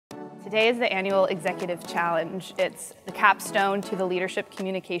Today is the annual Executive Challenge. It's the capstone to the Leadership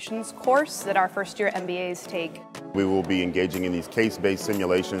Communications course that our first-year MBAs take. We will be engaging in these case-based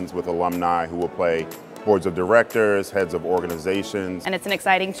simulations with alumni who will play boards of directors, heads of organizations. And it's an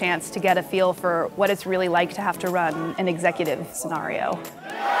exciting chance to get a feel for what it's really like to have to run an executive scenario.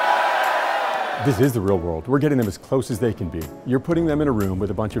 This is the real world. We're getting them as close as they can be. You're putting them in a room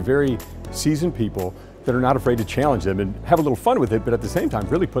with a bunch of very seasoned people that are not afraid to challenge them and have a little fun with it, but at the same time,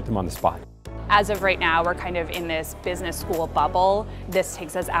 really put them on the spot. As of right now, we're kind of in this business school bubble. This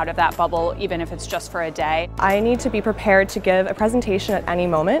takes us out of that bubble, even if it's just for a day. I need to be prepared to give a presentation at any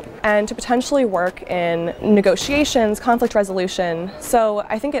moment and to potentially work in negotiations, conflict resolution. So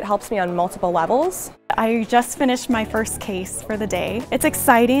I think it helps me on multiple levels. I just finished my first case for the day. It's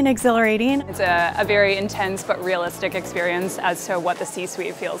exciting, exhilarating. It's a very intense but realistic experience as to what the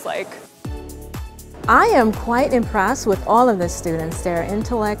C-suite feels like. I am quite impressed with all of the students, their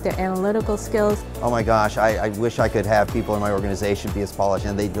intellect, their analytical skills. Oh my gosh, I wish I could have people in my organization be as polished,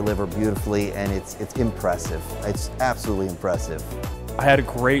 and they deliver beautifully, and it's impressive. It's absolutely impressive. I had a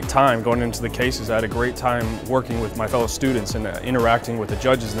great time going into the cases. I had a great time working with my fellow students and interacting with the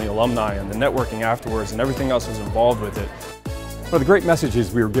judges and the alumni and the networking afterwards and everything else was involved with it. One of the great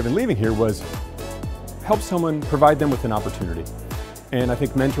messages we were given leaving here was help someone, provide them with an opportunity. And I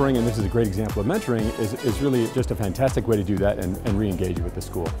think mentoring, and this is a great example of mentoring, is really just a fantastic way to do that and re-engage with the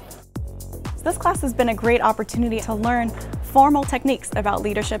school. This class has been a great opportunity to learn formal techniques about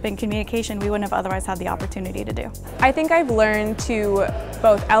leadership and communication we wouldn't have otherwise had the opportunity to do. I think I've learned to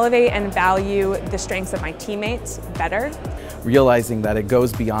both elevate and value the strengths of my teammates better. Realizing that it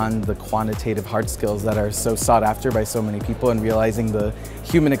goes beyond the quantitative hard skills that are so sought after by so many people, and realizing the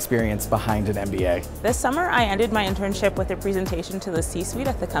human experience behind an MBA. This summer I ended my internship with a presentation to the C-suite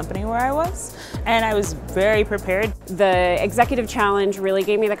at the company where I was, and I was very prepared. The Executive Challenge really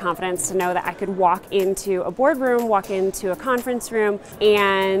gave me the confidence to know that I could walk into a boardroom, walk into a conference room,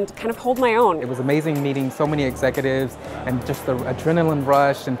 and kind of hold my own. It was amazing meeting so many executives and just the adrenaline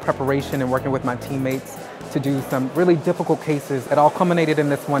rush and preparation and working with my teammates to do some really difficult cases. It all culminated in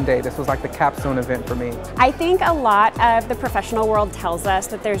this one day. This was like the capstone event for me. I think a lot of the professional world tells us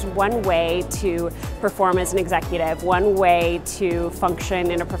that there's one way to perform as an executive, one way to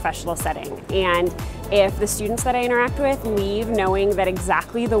function in a professional setting. And if the students that I interact with leave knowing that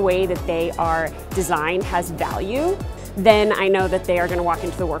exactly the way that they are designed has value, then I know that they are going to walk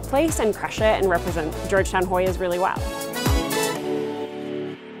into the workplace and crush it and represent Georgetown Hoyas really well.